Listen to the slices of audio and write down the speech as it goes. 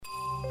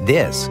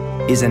This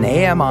is an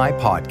AMI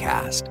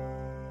podcast.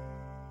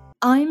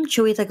 I'm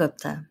Joita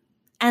Gupta,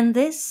 and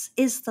this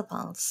is The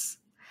Pulse.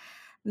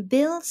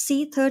 Bill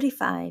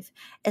C-35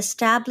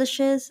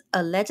 establishes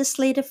a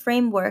legislative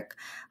framework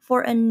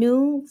for a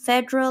new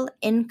federal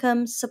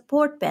income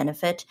support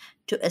benefit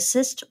to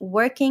assist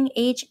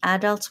working-age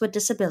adults with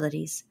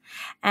disabilities,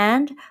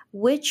 and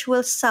which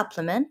will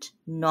supplement,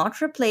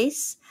 not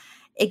replace,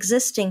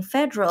 existing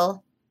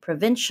federal,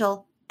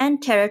 provincial,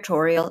 and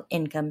territorial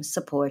income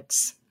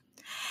supports.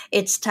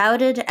 It's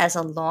touted as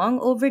a long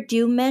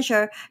overdue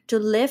measure to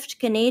lift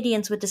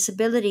Canadians with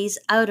disabilities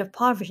out of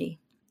poverty.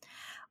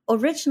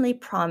 Originally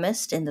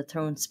promised in the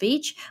throne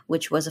speech,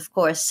 which was, of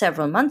course,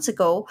 several months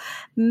ago,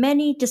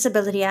 many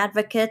disability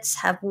advocates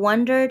have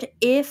wondered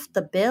if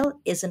the bill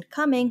isn't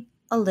coming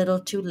a little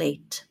too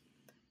late.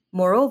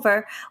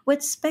 Moreover,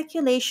 with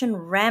speculation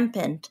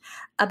rampant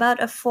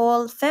about a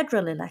fall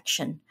federal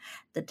election,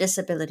 the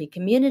disability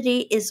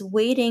community is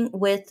waiting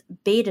with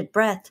bated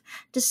breath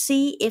to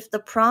see if the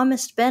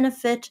promised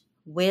benefit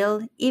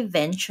will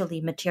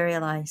eventually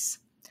materialize.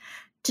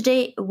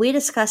 Today, we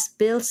discuss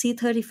Bill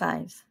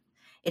C-35.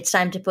 It's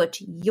time to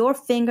put your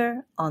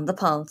finger on the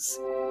pulse.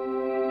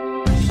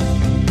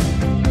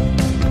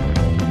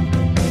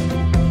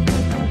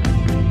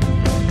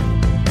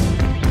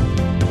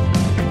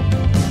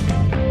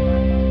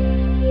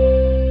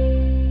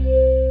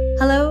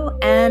 Hello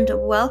and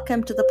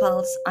welcome to The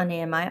Pulse on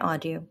AMI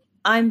Audio.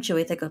 I'm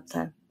Joita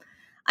Gupta.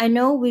 I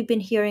know we've been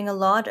hearing a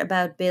lot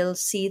about Bill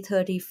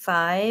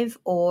C-35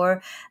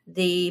 or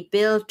the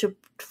bill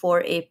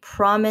for a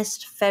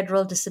promised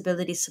federal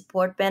disability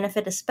support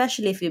benefit,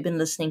 especially if you've been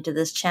listening to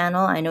this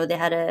channel. I know they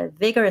had a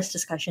vigorous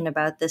discussion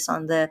about this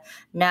on the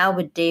Now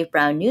with Dave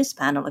Brown news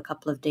panel a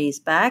couple of days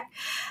back.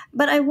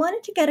 But I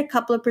wanted to get a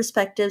couple of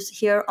perspectives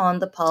here on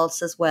The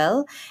Pulse as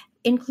well,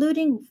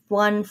 including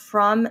one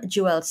from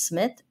Joelle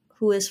Smith,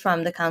 who is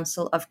from the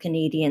Council of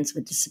Canadians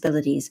with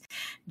Disabilities.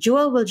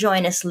 Joelle will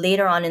join us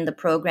later on in the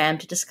program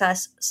to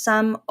discuss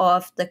some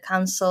of the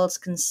Council's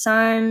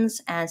concerns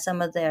and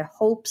some of their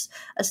hopes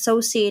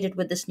associated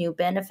with this new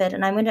benefit.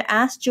 And I'm going to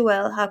ask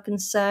Joelle how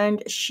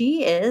concerned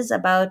she is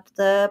about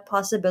the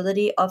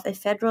possibility of a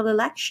federal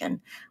election,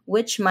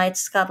 which might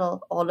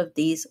scuttle all of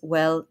these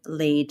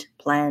well-laid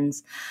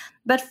plans.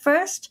 But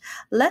first,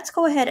 let's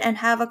go ahead and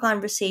have a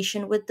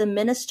conversation with the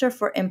Minister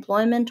for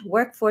Employment,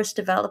 Workforce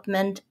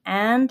Development,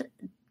 and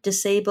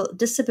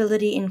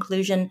Disability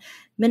Inclusion,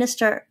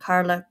 Minister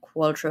Carla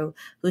Qualtrough,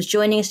 who's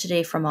joining us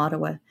today from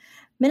Ottawa.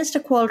 Minister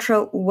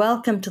Qualtrough,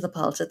 welcome to The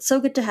Pulse. It's so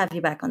good to have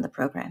you back on the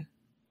program.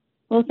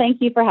 Well, thank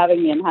you for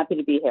having me. I'm happy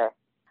to be here.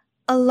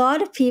 A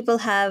lot of people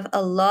have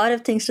a lot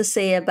of things to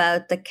say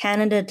about the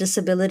Canada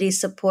Disability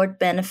Support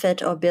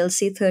Benefit, or Bill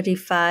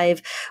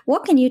C-35.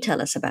 What can you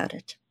tell us about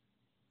it?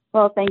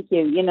 Well, thank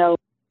you. You know,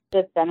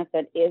 this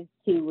benefit is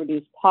to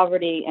reduce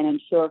poverty and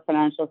ensure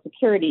financial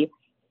security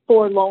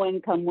for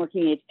low-income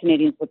working-age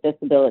Canadians with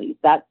disabilities.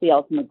 That's the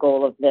ultimate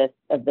goal of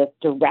this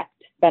direct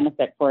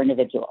benefit for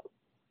individuals.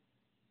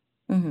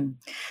 Mm-hmm.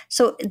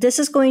 So this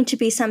is going to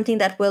be something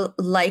that will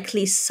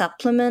likely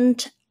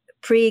supplement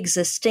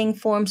pre-existing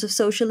forms of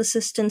social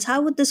assistance.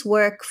 How would this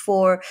work,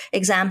 for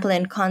example,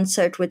 in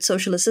concert with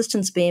social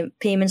assistance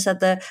payments that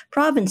the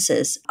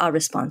provinces are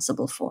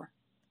responsible for?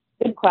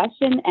 Good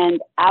question. And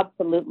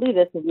absolutely,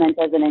 this is meant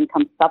as an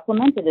income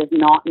supplement. It is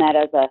not meant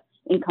as an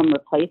income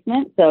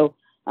replacement. So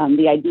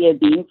the idea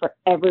being for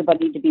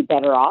everybody to be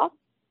better off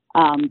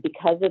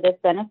because of this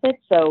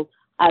benefit. So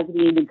as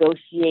we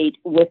negotiate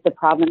with the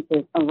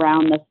provinces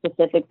around the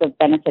specifics of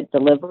benefit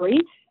delivery,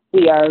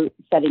 we are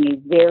setting a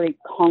very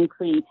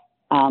concrete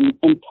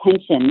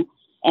intention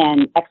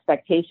and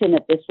expectation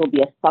that this will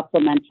be a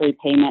supplementary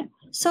payment.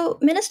 So,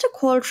 Minister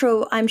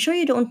Qualtrough, I'm sure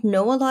you don't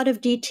know a lot of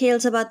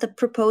details about the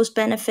proposed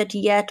benefit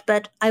yet,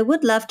 but I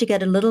would love to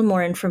get a little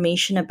more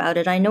information about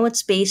it. I know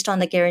it's based on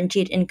the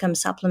Guaranteed Income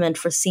Supplement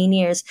for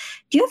seniors.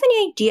 Do you have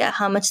any idea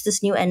how much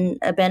this new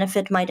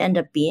benefit might end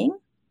up being?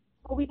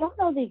 Well, we don't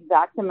know the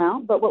exact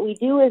amount, but what we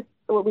do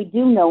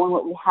know and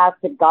what we have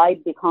to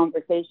guide the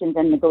conversations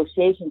and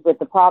negotiations with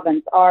the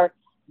province are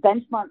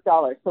benchmark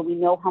dollars. So we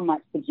know how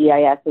much the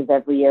GIS is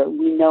every year.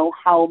 We know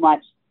how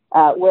much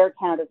where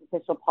Canada's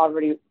official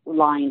poverty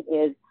line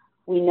is.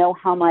 We know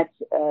how much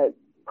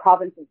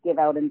provinces give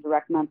out in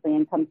direct monthly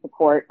income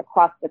support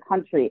across the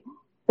country.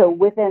 So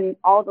within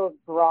all those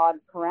broad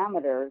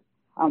parameters,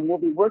 we'll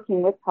be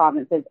working with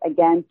provinces,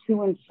 again,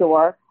 to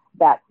ensure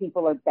that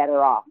people are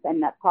better off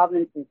and that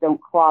provinces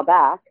don't claw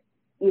back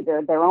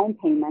either their own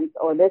payments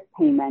or this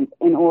payment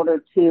in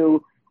order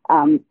to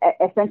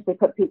essentially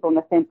put people in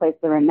the same place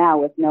they're in now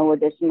with no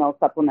additional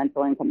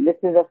supplemental income. This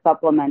is a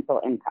supplemental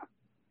income.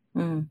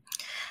 Mm.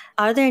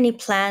 Are there any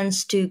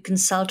plans to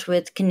consult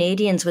with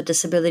Canadians with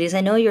disabilities?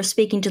 I know you're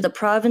speaking to the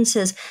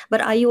provinces,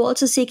 but are you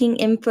also seeking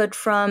input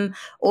from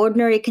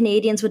ordinary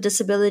Canadians with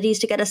disabilities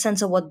to get a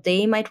sense of what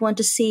they might want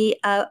to see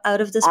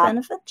out of this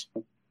benefit?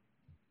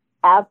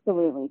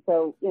 Absolutely.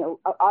 So,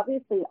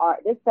 obviously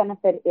this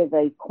benefit is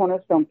a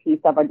cornerstone piece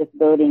of our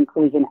disability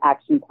inclusion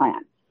action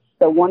plan.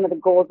 So one of the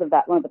goals of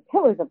that, one of the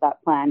pillars of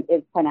that plan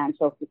is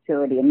financial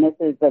security. And this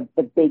is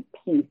the big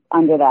piece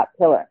under that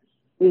pillar.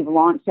 We've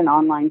launched an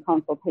online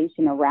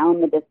consultation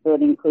around the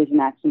Disability Inclusion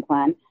Action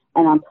Plan.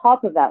 And on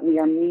top of that, we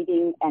are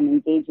meeting and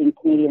engaging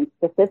Canadians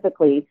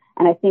specifically.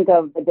 And I think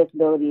of the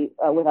Disability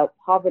Without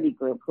Poverty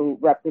group, who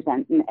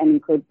represent and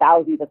include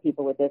thousands of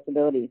people with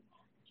disabilities,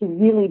 to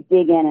really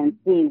dig in and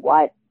see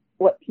what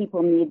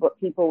people need, what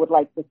people would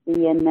like to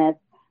see in this,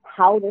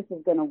 how this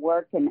is going to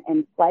work,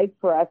 and flag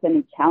for us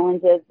any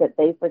challenges that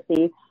they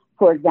foresee.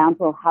 For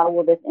example, how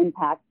will this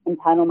impact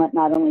entitlement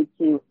not only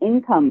to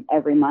income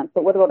every month,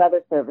 but what about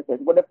other services?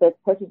 What if this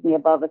pushes me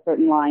above a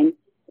certain line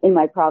in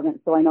my province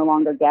so I no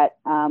longer get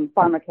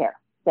pharmacare,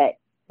 say?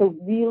 So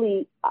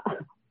really,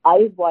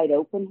 eyes wide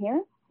open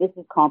here. This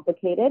is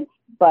complicated,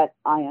 but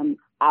I am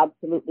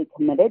absolutely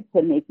committed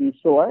to making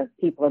sure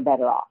people are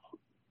better off.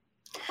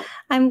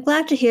 I'm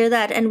glad to hear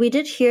that. And we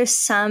did hear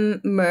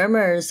some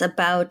murmurs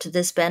about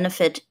this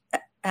benefit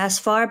as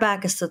far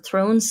back as the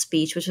throne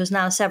speech, which was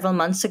now several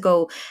months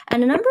ago.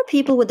 And a number of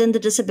people within the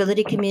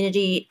disability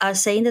community are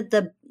saying that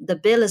the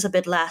bill is a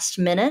bit last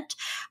minute.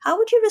 How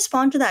would you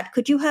respond to that?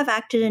 Could you have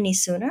acted any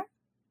sooner?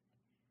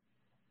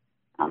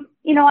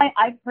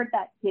 I've heard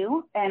that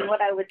too. And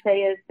what I would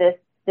say is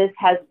this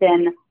has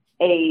been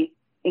a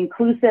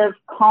inclusive,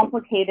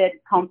 complicated,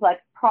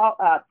 complex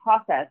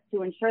process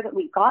to ensure that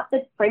we got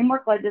the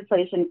framework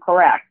legislation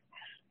correct,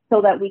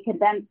 so that we could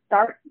then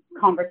start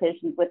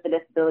conversations with the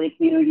disability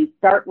community,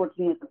 start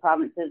working with the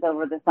provinces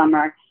over the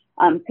summer,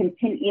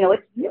 continue.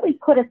 It's really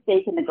put a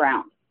stake in the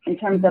ground in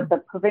terms of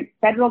the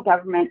federal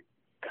government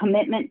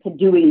commitment to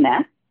doing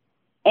this,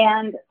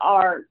 and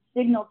our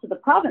signal to the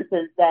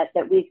provinces that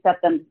we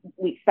expect them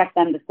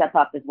to step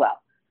up as well.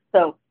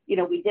 So,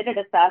 we did it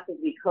as fast as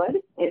we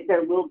could.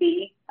 There will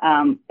be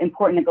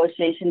important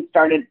negotiations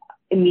started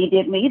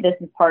immediately. This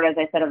is part, as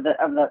I said, of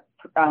the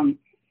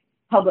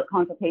public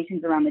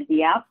consultations around the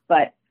DAP,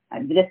 but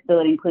the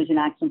Disability Inclusion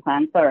Action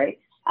Plan. Sorry,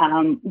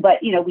 but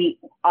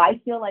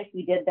I feel like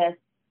we did this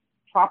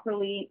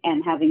properly,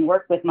 and having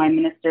worked with my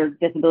Minister's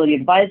Disability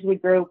Advisory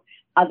Group,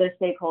 other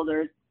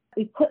stakeholders,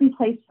 we put in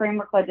place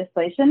framework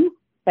legislation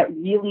that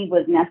really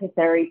was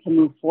necessary to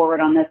move forward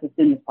on this as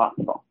soon as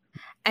possible.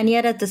 And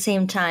yet at the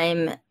same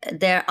time,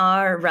 there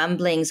are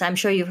rumblings, I'm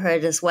sure you've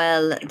heard as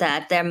well,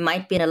 that there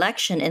might be an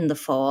election in the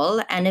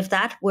fall. And if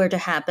that were to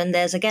happen,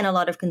 there's again a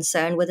lot of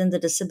concern within the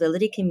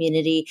disability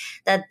community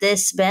that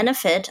this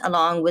benefit,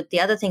 along with the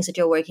other things that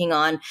you're working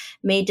on,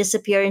 may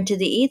disappear into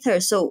the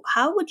ether. So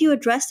how would you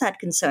address that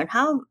concern?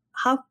 How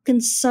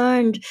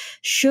concerned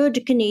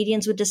should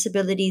Canadians with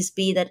disabilities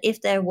be that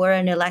if there were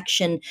an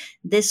election,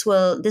 this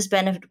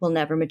benefit will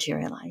never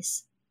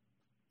materialize?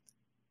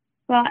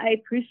 Well, I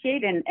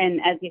appreciate, and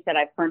as you said,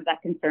 I've heard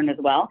that concern as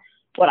well.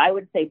 What I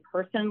would say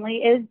personally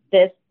is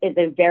this is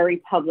a very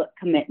public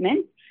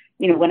commitment.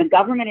 When a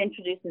government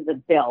introduces a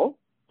bill,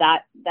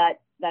 that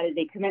is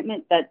a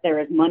commitment that there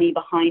is money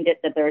behind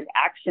it, that there is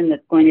action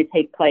that's going to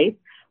take place.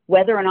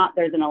 Whether or not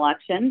there's an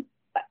election,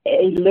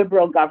 a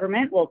Liberal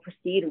government will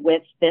proceed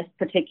with this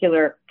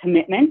particular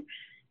commitment.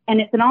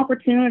 And it's an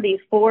opportunity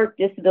for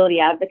disability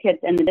advocates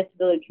and the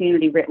disability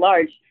community writ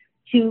large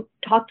to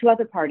talk to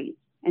other parties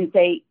and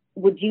say,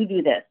 would you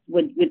do this?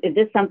 Is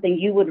this something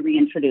you would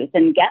reintroduce,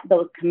 and get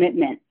those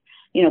commitments?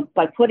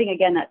 By putting,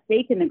 again, that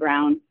stake in the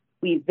ground,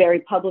 we very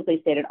publicly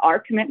stated our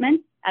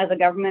commitment as a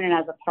government and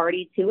as a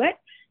party to it,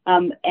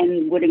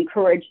 and would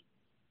encourage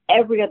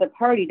every other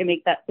party to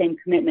make that same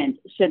commitment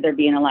should there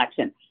be an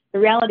election. The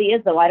reality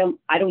is, though, I don't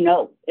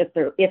know if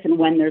and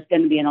when there's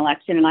going to be an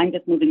election, and I'm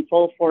just moving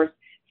full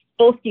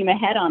steam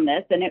ahead on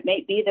this. And it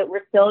may be that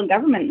we're still in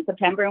government in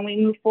September and we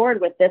move forward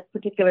with this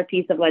particular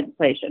piece of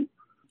legislation.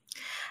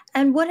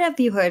 And what have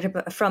you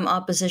heard from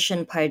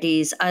opposition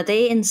parties? Are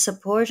they in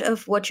support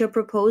of what you're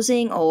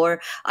proposing,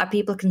 or are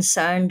people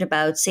concerned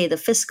about, say, the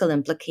fiscal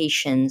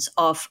implications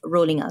of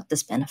rolling out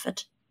this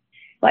benefit?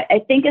 Well, I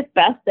think it's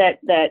best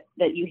that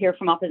you hear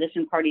from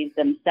opposition parties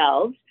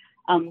themselves.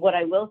 What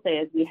I will say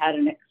is we had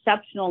an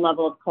exceptional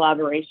level of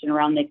collaboration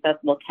around the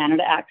Accessible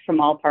Canada Act from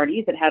all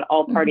parties. It had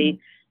all party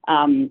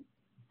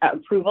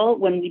approval.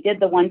 When we did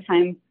the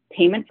one-time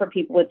payment for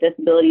people with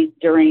disabilities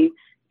during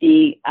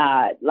the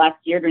last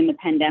year during the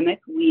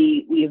pandemic,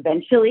 we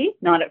eventually,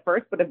 not at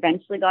first, but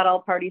eventually got all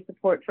party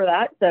support for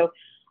that. So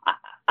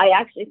I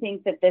actually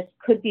think that this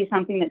could be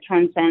something that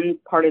transcends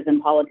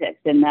partisan politics,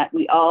 in that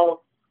we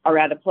all are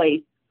at a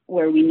place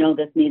where we know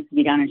this needs to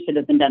be done and should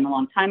have been done a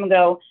long time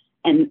ago.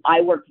 And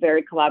I work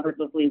very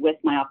collaboratively with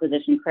my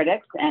opposition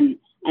critics, and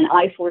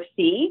I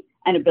foresee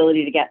an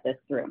ability to get this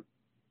through.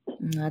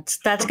 That's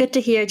good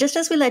to hear. Just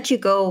as we let you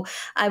go,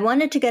 I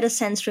wanted to get a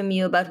sense from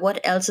you about what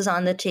else is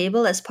on the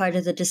table as part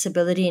of the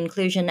Disability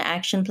Inclusion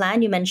Action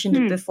Plan. You mentioned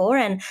it before,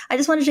 and I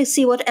just wanted to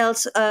see what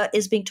else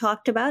is being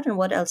talked about and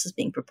what else is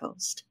being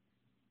proposed.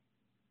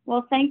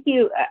 Well, thank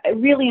you. A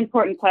really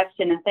important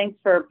question, and thanks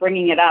for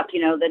bringing it up.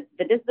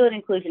 The Disability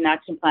Inclusion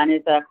Action Plan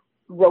is a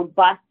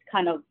robust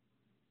kind of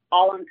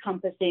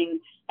all-encompassing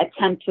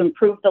attempt to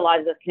improve the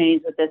lives of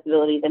Canadians with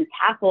disabilities and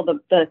tackle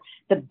the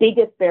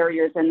biggest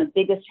barriers and the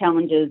biggest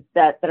challenges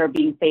that are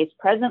being faced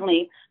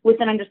presently, with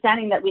an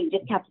understanding that we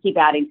just have to keep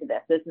adding to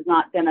this. This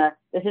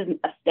isn't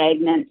a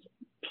stagnant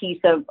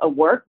piece of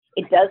work.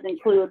 It does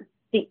include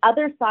the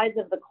other sides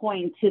of the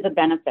coin to the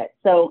benefit.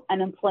 So an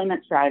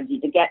employment strategy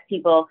to get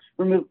people,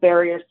 remove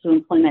barriers to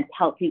employment,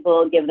 help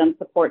people, give them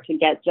support to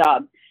get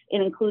jobs.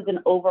 It includes an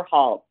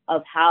overhaul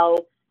of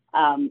how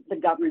the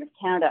government of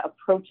Canada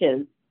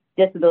approaches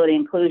disability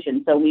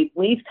inclusion. So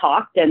we've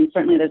talked, and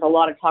certainly there's a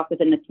lot of talk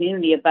within the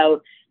community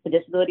about the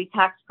disability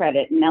tax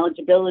credit and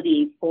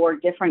eligibility for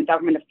different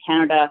government of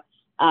Canada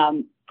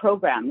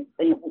programs.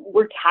 And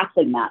we're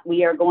tackling that.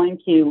 We are going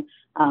to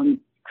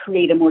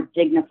create a more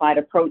dignified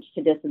approach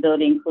to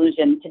disability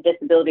inclusion, to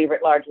disability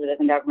writ large within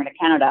the government of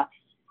Canada.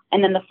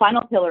 And then the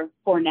final pillar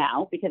for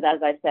now, because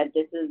as I said,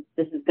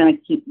 we're going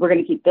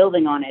to keep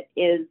building on it,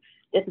 is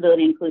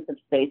disability inclusive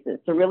spaces.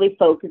 So really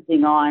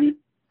focusing on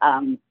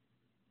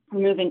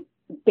removing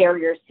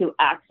barriers to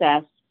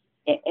access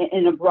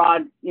in a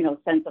broad,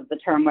 sense of the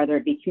term, whether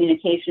it be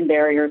communication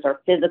barriers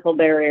or physical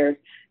barriers,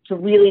 to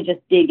really just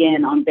dig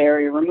in on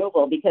barrier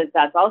removal, because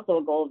that's also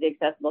a goal of the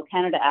Accessible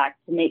Canada Act,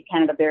 to make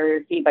Canada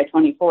barrier-free by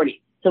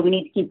 2040. So we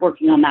need to keep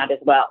working on that as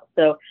well.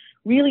 So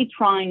really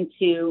trying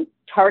to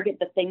target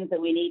the things that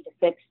we need to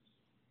fix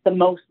the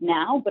most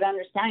now, but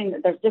understanding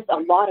that there's just a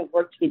lot of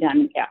work to be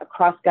done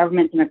across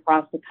governments and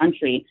across the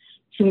country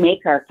to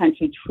make our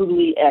country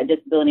truly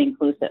disability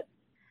inclusive.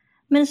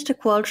 Minister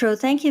Qualtrough,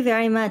 thank you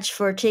very much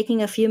for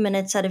taking a few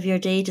minutes out of your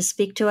day to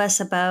speak to us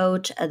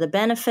about the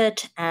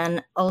benefit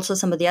and also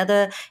some of the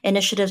other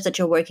initiatives that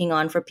you're working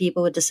on for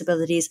people with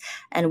disabilities.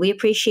 And we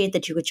appreciate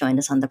that you could join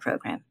us on the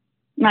program.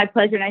 My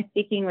pleasure. Nice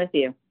speaking with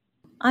you.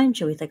 I'm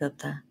Joeita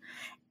Gupta.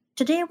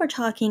 Today we're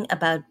talking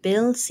about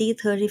Bill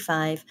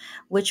C-35,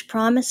 which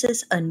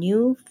promises a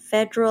new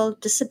federal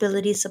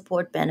disability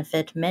support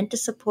benefit meant to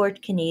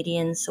support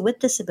Canadians with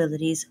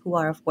disabilities who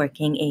are of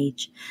working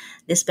age.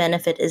 This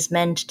benefit is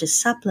meant to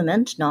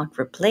supplement, not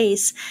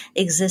replace,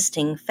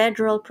 existing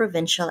federal,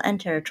 provincial, and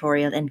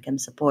territorial income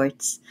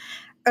supports.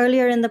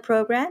 Earlier in the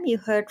program, you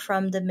heard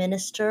from the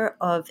Minister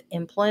of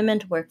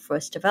Employment,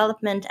 Workforce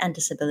Development and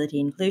Disability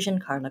Inclusion,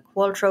 Carla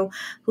Qualtrough,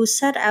 who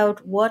set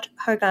out what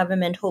her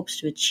government hopes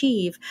to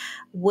achieve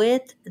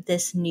with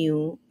this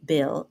new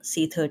bill,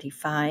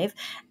 C-35,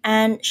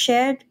 and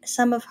shared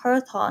some of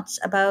her thoughts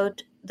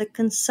about the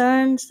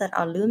concerns that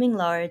are looming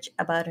large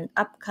about an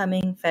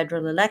upcoming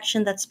federal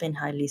election that's been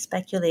highly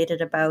speculated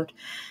about.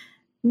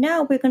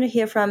 Now we're going to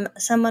hear from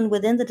someone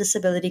within the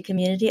disability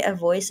community, a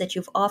voice that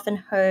you've often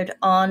heard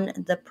on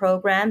the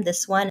program,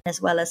 this one,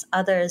 as well as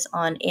others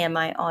on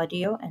AMI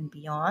Audio and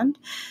beyond.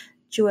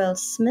 Joelle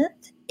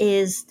Smith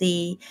is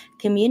the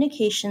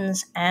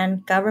Communications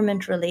and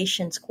Government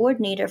Relations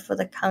Coordinator for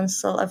the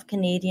Council of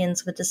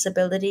Canadians with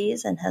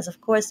Disabilities and has, of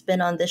course,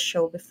 been on this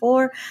show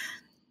before.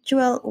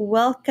 Joelle,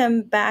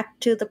 welcome back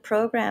to the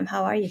program.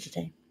 How are you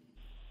today?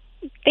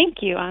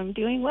 Thank you. I'm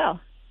doing well.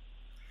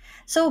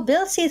 So,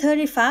 Bill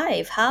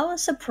C-35, how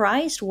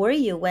surprised were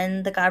you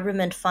when the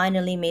government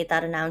finally made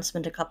that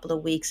announcement a couple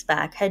of weeks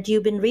back? Had you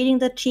been reading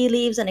the tea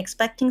leaves and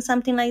expecting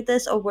something like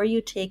this, or were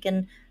you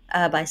taken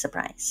by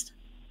surprise?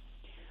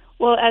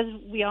 Well, as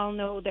we all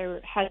know,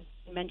 there has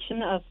been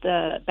mention of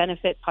the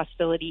benefit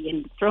possibility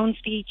in the throne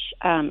speech,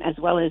 as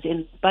well as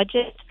in the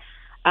budget.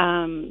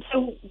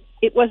 So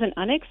it wasn't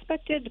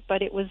unexpected,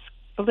 but it was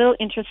a little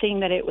interesting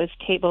that it was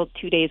tabled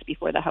 2 days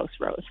before the House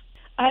rose.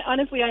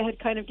 Honestly, I had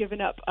kind of given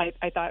up.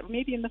 I thought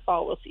maybe in the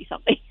fall we'll see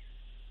something.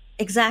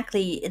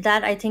 Exactly.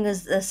 That, I think,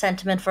 is the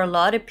sentiment for a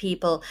lot of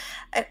people.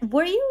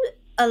 Were you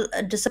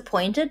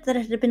disappointed that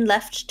it had been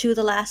left to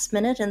the last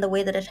minute in the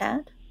way that it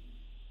had?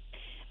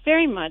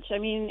 Very much. I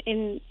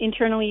mean,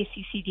 internally,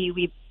 CCD,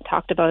 we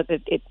talked about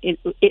that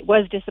it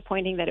was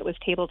disappointing that it was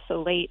tabled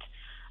so late,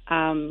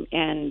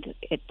 and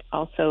it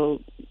also,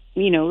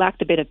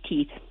 lacked a bit of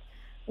teeth.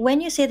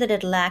 When you say that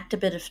it lacked a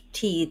bit of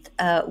teeth,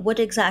 what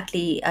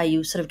exactly are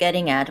you sort of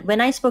getting at?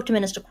 When I spoke to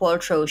Minister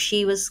Qualtrough,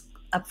 she was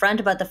upfront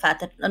about the fact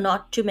that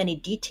not too many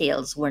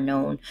details were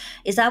known.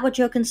 Is that what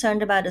you're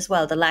concerned about as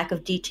well, the lack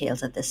of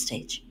details at this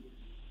stage?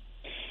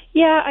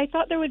 Yeah, I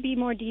thought there would be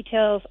more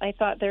details. I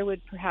thought there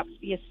would perhaps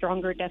be a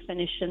stronger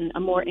definition, a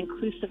more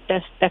inclusive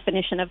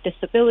definition of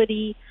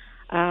disability.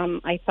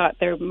 I thought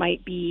there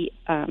might be,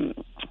 a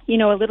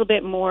little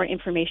bit more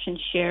information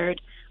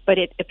shared. But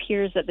it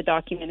appears that the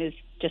document is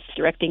just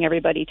directing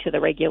everybody to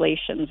the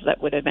regulations that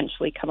would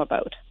eventually come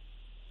about.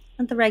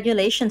 And the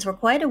regulations were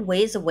quite a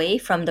ways away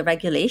from the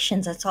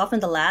regulations. That's often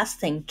the last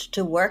thing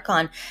to work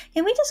on.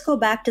 Can we just go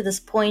back to this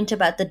point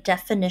about the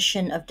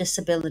definition of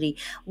disability?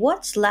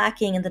 What's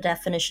lacking in the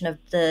definition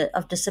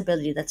of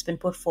disability that's been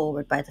put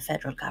forward by the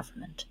federal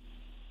government?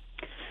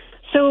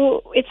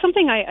 So it's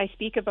something I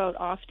speak about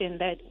often,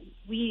 that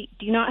we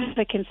do not have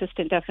a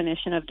consistent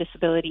definition of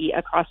disability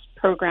across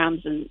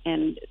programs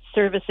and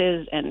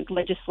services and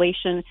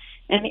legislation.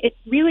 And it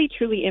really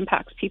truly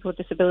impacts people with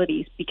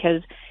disabilities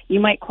because you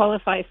might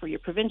qualify for your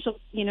provincial,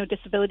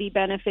 disability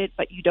benefit,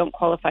 but you don't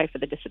qualify for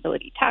the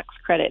disability tax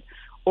credit.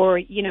 Or,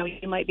 you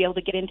might be able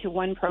to get into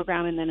one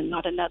program and then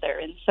not another.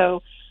 And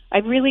so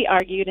I've really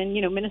argued, and,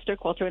 Minister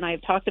Coulter and I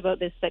have talked about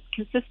this, that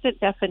consistent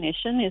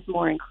definition is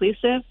more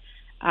inclusive.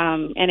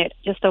 And it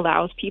just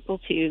allows people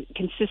to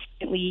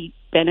consistently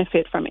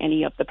benefit from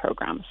any of the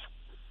programs.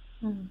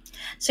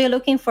 So you're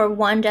looking for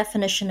one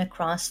definition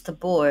across the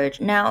board.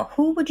 Now,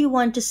 who would you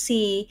want to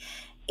see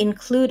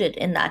included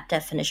in that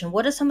definition?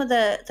 What are some of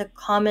the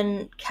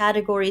common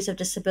categories of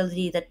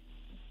disability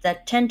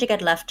that tend to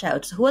get left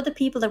out? So who are the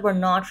people that we're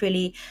not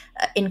really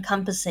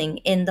encompassing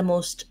in the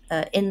most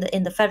in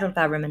the federal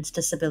government's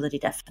disability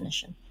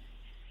definition?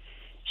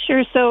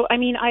 Sure. So,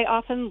 I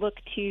often look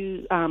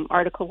to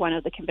Article 1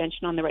 of the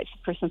Convention on the Rights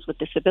of Persons with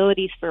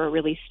Disabilities for a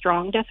really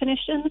strong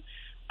definition,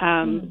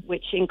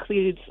 which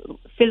includes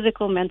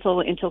physical,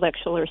 mental,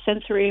 intellectual, or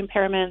sensory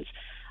impairments.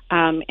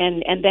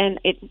 And then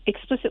it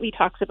explicitly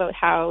talks about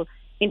how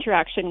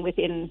interaction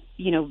within,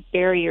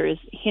 barriers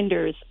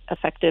hinders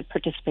effective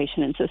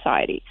participation in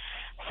society.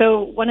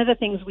 So one of the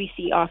things we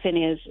see often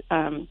is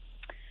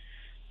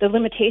the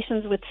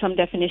limitations with some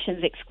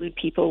definitions exclude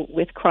people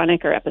with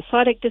chronic or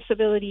episodic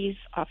disabilities,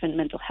 often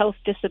mental health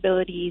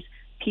disabilities.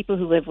 People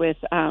who live with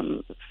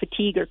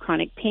fatigue or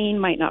chronic pain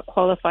might not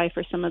qualify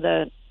for some of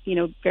the,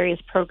 various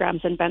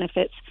programs and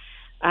benefits.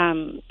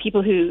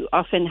 People who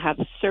often have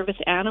service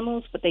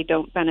animals, but they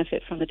don't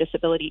benefit from the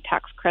disability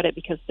tax credit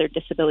because their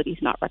disability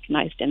is not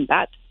recognized in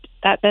that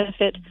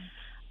benefit.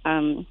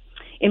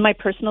 In my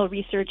personal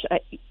research,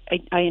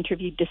 I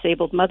interviewed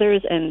disabled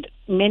mothers, and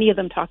many of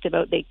them talked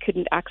about they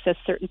couldn't access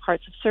certain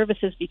parts of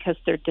services because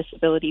their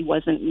disability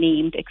wasn't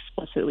named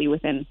explicitly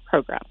within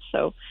programs.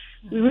 So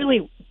we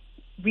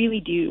really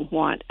do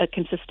want a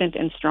consistent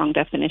and strong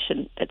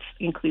definition that's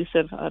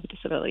inclusive of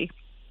disability.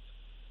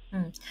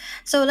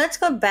 So let's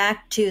go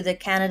back to the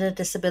Canada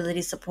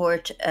Disability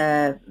Support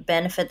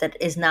benefit that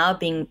is now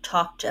being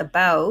talked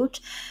about.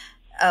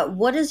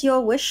 What is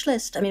your wish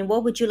list?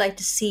 What would you like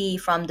to see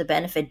from the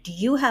benefit? Do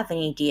you have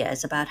any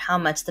ideas about how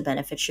much the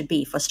benefit should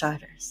be for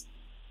starters?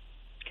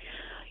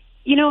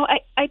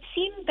 I've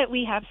seen that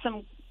we have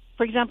some,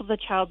 for example, the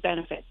child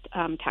benefit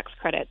tax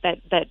credit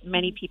that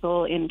many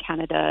people in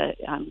Canada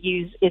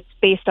use. It's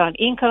based on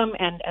income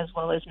and as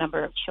well as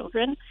number of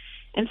children.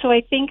 And so I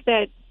think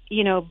that,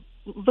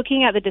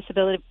 looking at the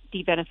disability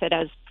benefit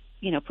as,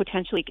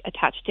 potentially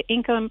attached to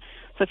income.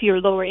 So if you're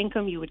lower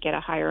income, you would get a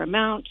higher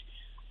amount.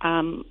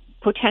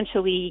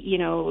 Potentially,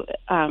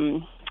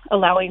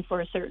 allowing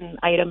for certain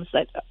items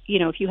that,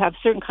 if you have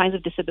certain kinds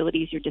of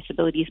disabilities, your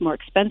disability is more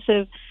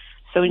expensive.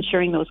 So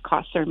ensuring those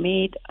costs are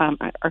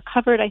are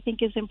covered, I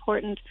think, is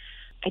important.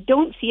 I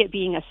don't see it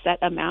being a set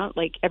amount,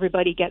 like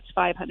everybody gets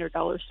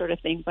 $500 sort of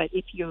thing. But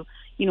if you,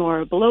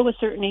 are below a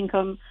certain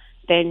income,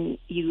 then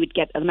you would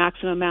get a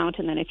maximum amount.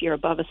 And then if you're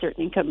above a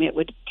certain income, it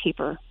would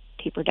taper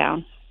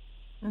down.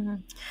 Mm-hmm.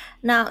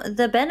 Now,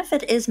 the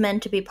benefit is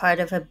meant to be part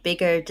of a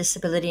bigger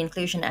disability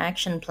inclusion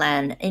action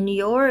plan. In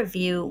your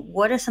view,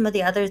 what are some of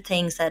the other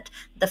things that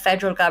the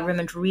federal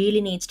government really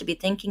needs to be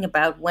thinking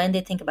about when they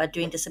think about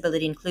doing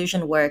disability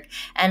inclusion work?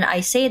 And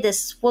I say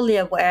this fully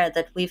aware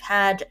that we've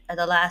had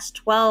the last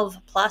 12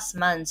 plus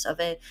months of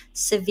a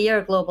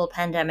severe global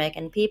pandemic,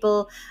 and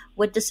people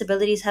with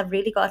disabilities have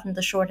really gotten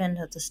the short end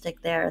of the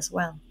stick there as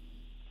well.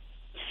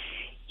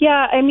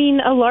 Yeah,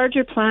 a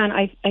larger plan,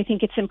 I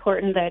think it's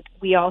important that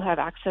we all have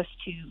access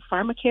to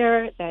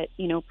pharmacare, that,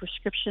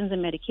 prescriptions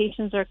and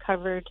medications are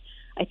covered.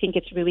 I think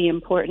it's really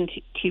important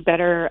to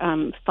better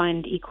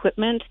fund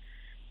equipment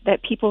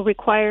that people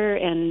require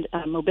and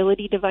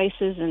mobility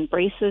devices and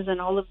braces and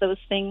all of those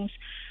things.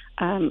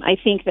 I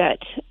think that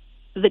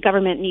the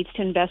government needs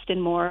to invest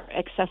in more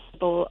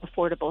accessible,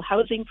 affordable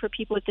housing for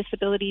people with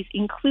disabilities,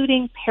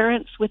 including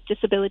parents with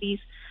disabilities.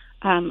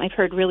 I've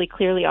heard really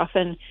clearly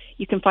often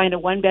you can find a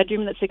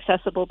one-bedroom that's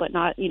accessible, but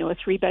not, a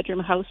 3-bedroom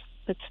house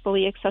that's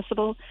fully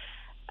accessible.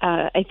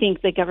 I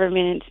think the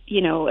government,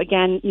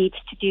 again, needs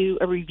to do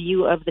a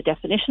review of the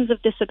definitions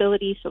of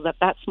disability so that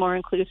that's more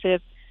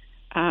inclusive,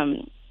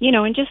 and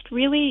just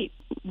really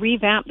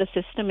revamp the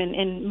system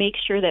and make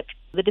sure that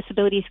the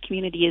disabilities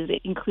community is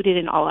included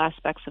in all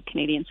aspects of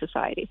Canadian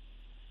society.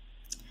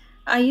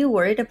 Are you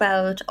worried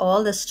about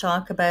all this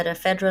talk about a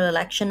federal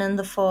election in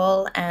the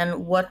fall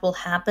and what will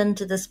happen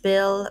to this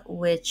bill,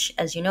 which,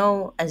 as you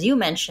know, as you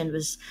mentioned,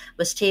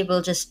 was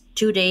tabled just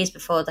 2 days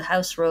before the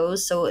House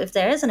rose? So if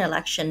there is an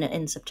election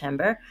in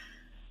September,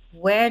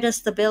 where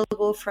does the bill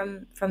go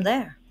from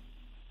there?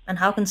 And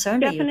how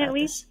concerned are you about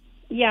this?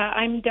 Yeah,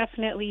 I'm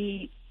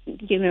definitely,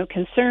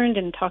 concerned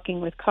and talking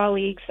with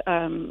colleagues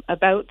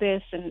about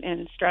this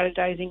and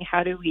strategizing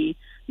how do we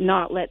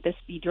not let this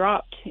be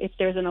dropped if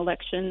there's an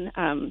election.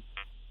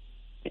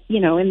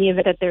 In the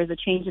event that there's a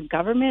change of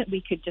government,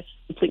 we could just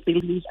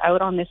completely lose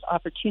out on this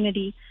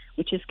opportunity,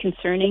 which is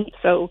concerning.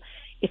 So,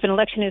 if an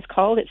election is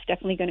called, it's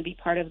definitely going to be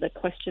part of the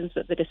questions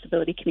that the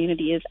disability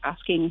community is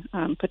asking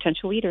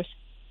potential leaders.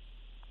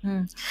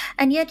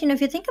 And yet,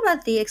 if you think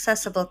about the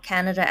Accessible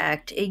Canada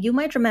Act, you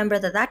might remember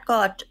that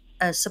got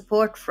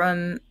support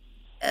from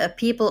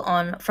people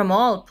from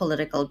all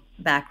political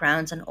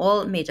backgrounds and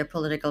all major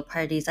political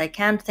parties. I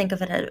can't think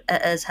of it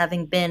as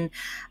having been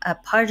a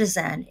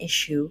partisan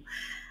issue.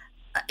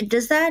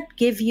 Does that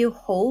give you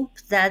hope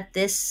that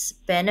this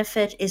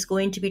benefit is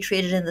going to be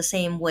treated in the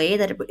same way,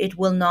 that it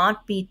will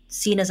not be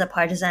seen as a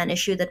partisan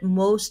issue, that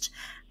most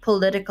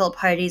political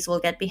parties will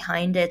get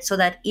behind it, so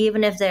that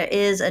even if there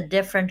is a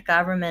different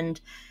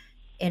government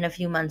in a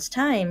few months'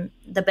 time,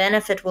 the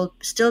benefit will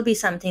still be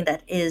something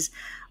that is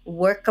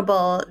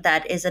workable,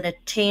 that is an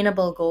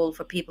attainable goal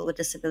for people with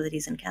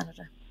disabilities in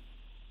Canada?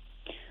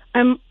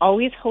 I'm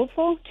always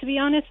hopeful, to be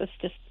honest. It's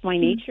just my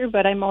nature,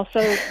 but I'm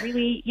also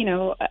really,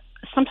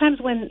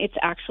 sometimes when it's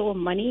actual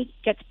money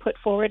gets put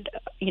forward,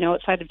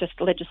 outside of just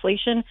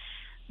legislation,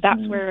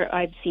 that's where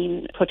I've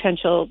seen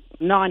potential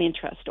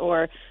non-interest,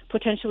 or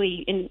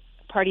potentially in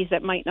parties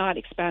that might not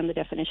expand the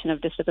definition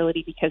of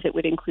disability because it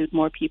would include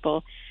more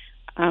people.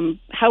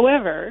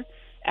 However,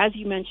 as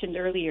you mentioned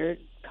earlier,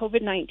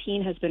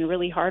 COVID-19 has been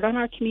really hard on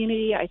our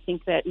community. I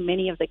think that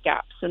many of the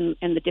gaps and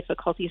the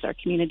difficulties our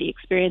community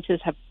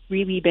experiences have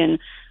really been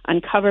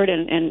uncovered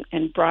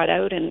and brought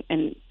out.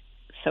 And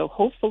so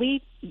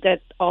hopefully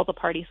that all the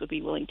parties would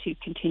be willing to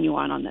continue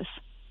on this.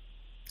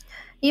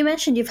 You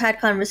mentioned you've had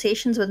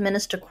conversations with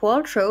Minister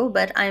Qualtrough,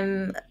 but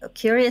I'm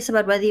curious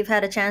about whether you've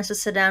had a chance to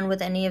sit down with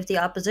any of the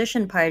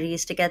opposition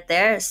parties to get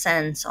their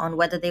sense on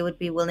whether they would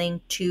be willing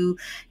to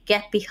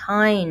get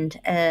behind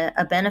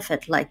a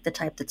benefit like the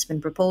type that's been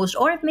proposed,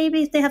 or if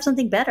maybe they have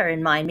something better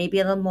in mind,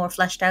 maybe a little more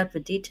fleshed out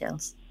with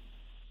details.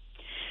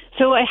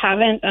 So I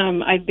haven't.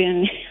 I've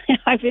been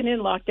in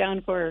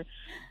lockdown for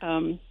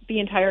the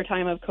entire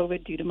time of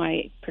COVID due to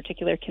my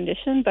particular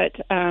condition, but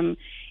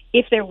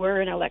if there were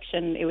an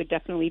election, it would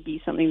definitely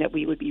be something that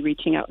we would be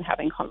reaching out and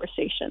having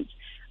conversations.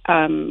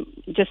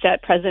 Just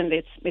at present,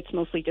 it's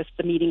mostly just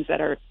the meetings that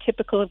are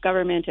typical of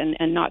government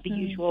and not the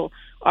usual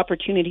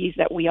opportunities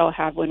that we all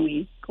have when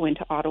we go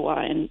into Ottawa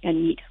and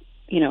meet,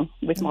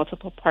 with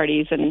multiple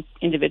parties and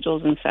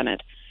individuals in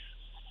Senate.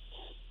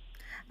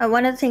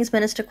 One of the things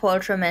Minister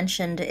Qualtrough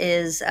mentioned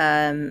is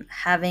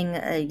having,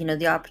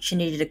 the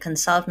opportunity to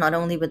consult not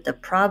only with the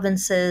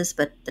provinces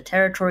but the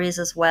territories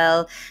as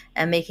well,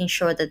 and making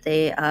sure that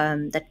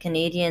that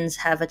Canadians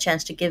have a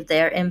chance to give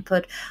their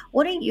input.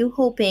 What are you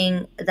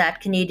hoping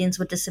that Canadians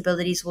with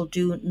disabilities will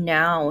do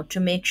now to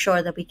make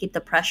sure that we keep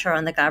the pressure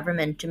on the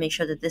government to make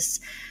sure that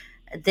this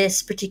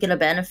particular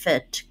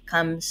benefit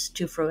comes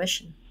to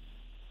fruition?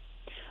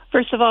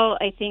 First of all,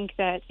 I think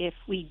that if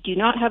we do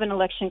not have an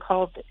election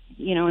called,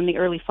 in the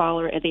early fall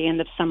or at the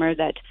end of summer,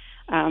 that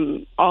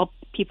all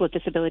people with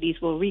disabilities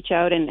will reach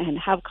out and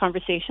have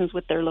conversations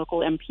with their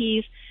local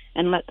MPs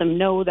and let them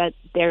know that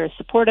they're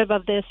supportive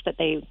of this, that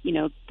they,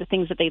 the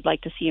things that they'd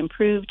like to see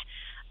improved.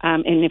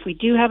 And if we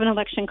do have an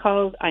election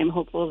called, I'm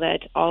hopeful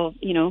that all,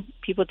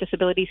 people with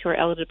disabilities who are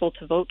eligible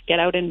to vote get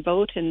out and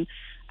vote and,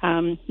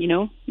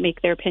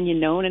 make their opinion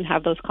known and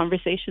have those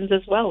conversations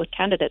as well with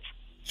candidates.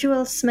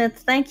 Jewel Smith,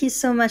 thank you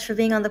so much for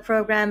being on the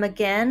program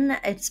again.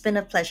 It's been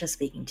a pleasure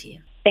speaking to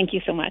you. Thank you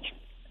so much.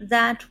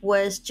 That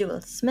was Jewel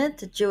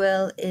Smith.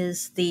 Jewel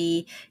is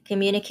the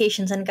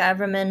Communications and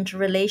Government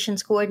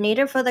Relations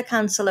Coordinator for the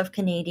Council of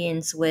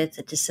Canadians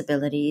with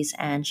Disabilities,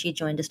 and she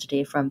joined us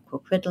today from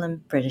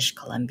Coquitlam, British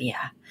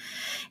Columbia.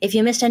 If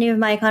you missed any of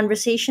my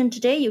conversation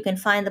today, you can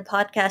find the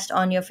podcast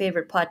on your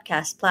favorite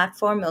podcast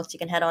platform. Also, you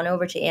can head on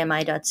over to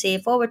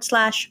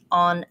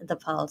ami.ca/On the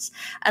Pulse.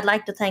 I'd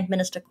like to thank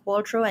Minister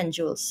Qualtrough and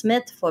Jewel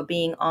Smith for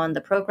being on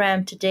the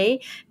program today.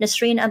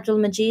 Nasreen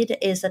Abdul-Majid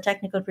is the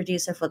technical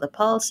producer for The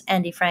Pulse.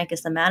 Andy Frank is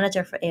the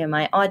manager for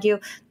AMI Audio,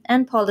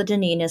 and Paula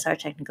Deneen is our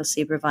technical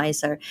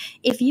supervisor.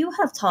 If you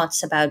have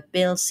thoughts about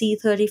Bill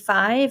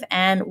C-35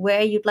 and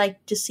where you'd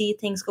like to see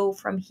things go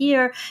from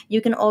here, you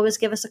can always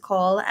give us a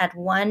call at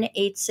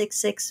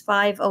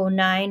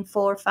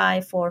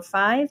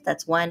 1-866-509-4545.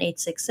 That's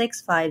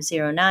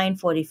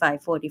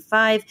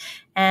 1-866-509-4545.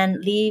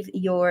 And leave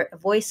your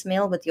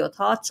voicemail with your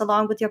thoughts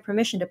along with your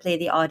permission to play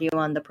the audio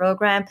on the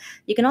program.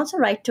 You can also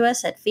write to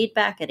us at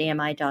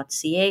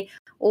feedback@ami.ca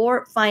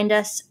or find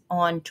us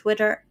on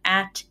Twitter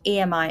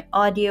 @AMI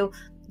Audio.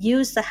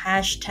 Use the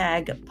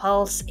hashtag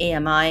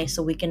PulseAMI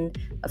so we can,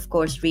 of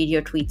course, read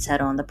your tweets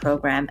out on the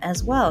program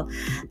as well.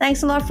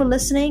 Thanks a lot for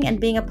listening and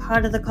being a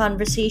part of the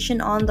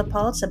conversation on The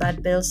Pulse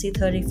about Bill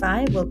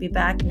C-35. We'll be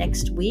back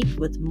next week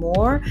with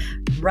more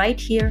right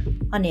here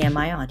on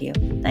AMI Audio.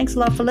 Thanks a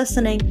lot for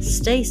listening.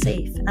 Stay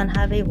safe and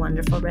have a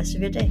wonderful rest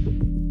of your day.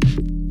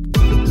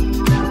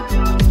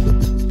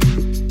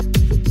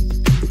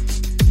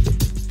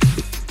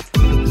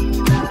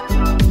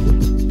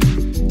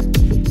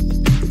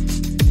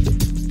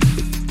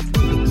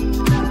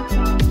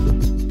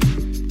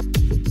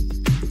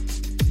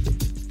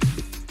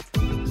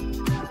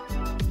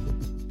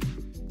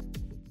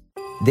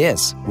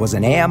 This was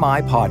an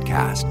AMI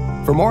podcast.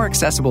 For more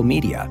accessible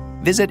media,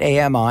 visit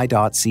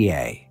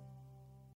ami.ca.